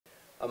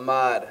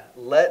Ahmed,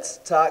 let's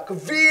talk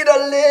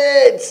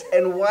WEDOLiT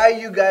and why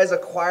you guys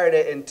acquired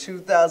it in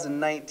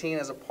 2019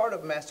 as a part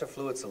of Master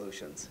Fluid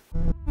Solutions.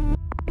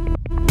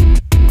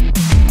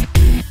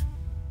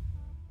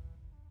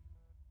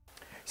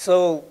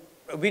 So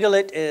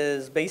WEDOLiT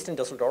is based in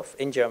Düsseldorf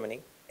in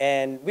Germany,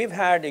 and we've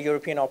had a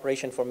European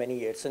operation for many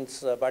years,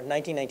 since about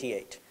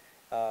 1998.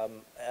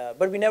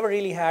 But we never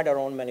really had our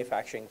own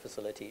manufacturing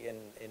facility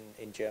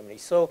in Germany.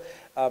 So,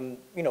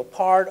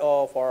 part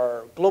of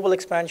our global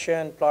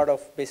expansion, part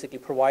of basically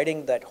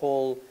providing the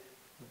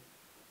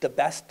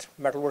best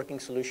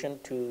metalworking solution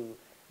to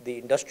the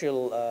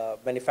industrial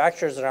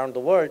manufacturers around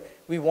the world,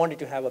 we wanted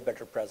to have a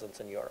better presence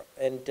in Europe.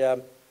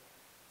 And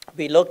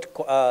we looked,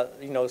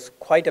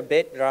 quite a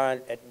bit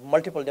around at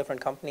multiple different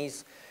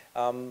companies,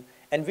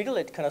 and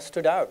WEDOLiT kind of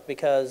stood out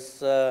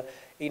because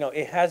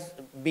it has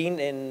been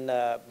in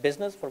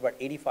business for about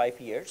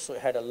 85 years, so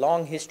it had a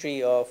long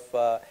history of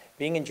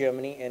being in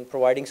Germany and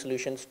providing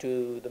solutions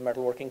to the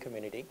metalworking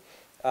community.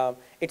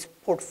 Its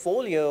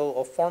portfolio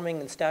of forming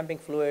and stamping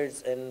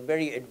fluids and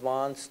very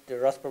advanced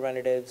rust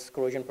preventatives,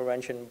 corrosion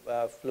prevention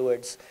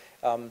fluids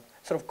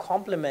sort of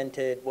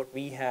complemented what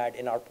we had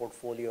in our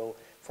portfolio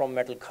from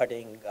metal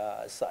cutting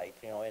side,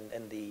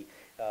 and the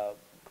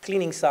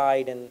cleaning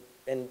side and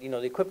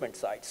the equipment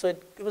side. So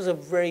it was a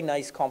very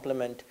nice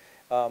complement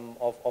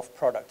of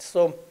products.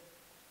 So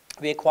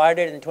we acquired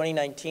it in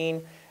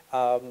 2019.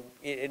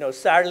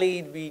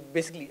 Sadly, we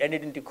basically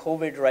ended into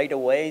COVID right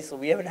away, so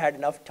we haven't had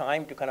enough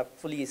time to kind of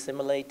fully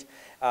assimilate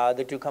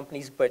the two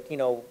companies. But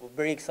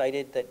very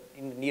excited that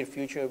in the near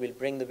future we'll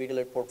bring the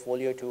WEDOLiT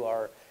portfolio to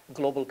our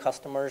global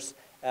customers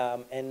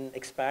and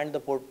expand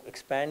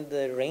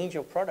the range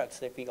of products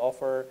that we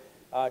offer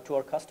to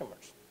our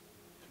customers.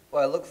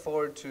 Well, I look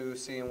forward to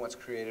seeing what's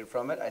created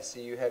from it. I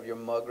see you have your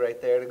mug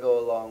right there to go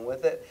along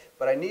with it.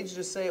 But I need you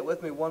to say it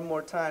with me one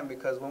more time,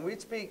 because when we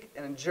speak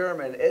in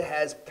German, it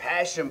has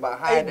passion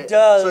behind it. It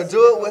does. So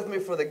do it with me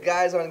for the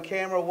guys on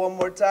camera one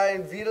more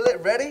time.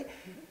 WEDOLiT, ready?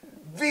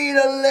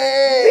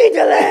 WEDOLiT!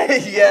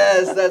 WEDOLiT!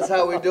 Yes, that's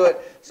how we do it.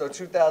 So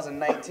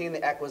 2019,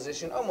 the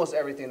acquisition, almost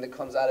everything that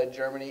comes out of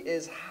Germany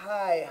is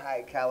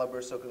high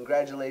caliber, so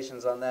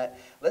congratulations on that.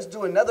 Let's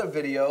do another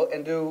video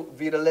and do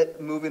WEDOLiT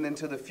moving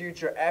into the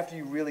future after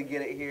you really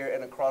get it here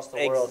and across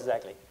the world.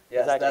 Exactly.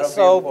 Yes, exactly. that'll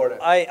So be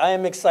important. I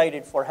am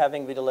excited for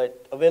having WEDOLiT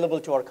available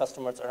to our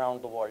customers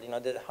around the world.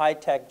 The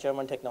high-tech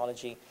German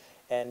technology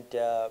and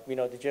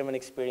the German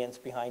experience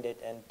behind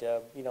it, and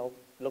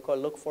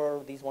look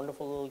for these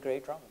wonderful little gray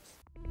drums.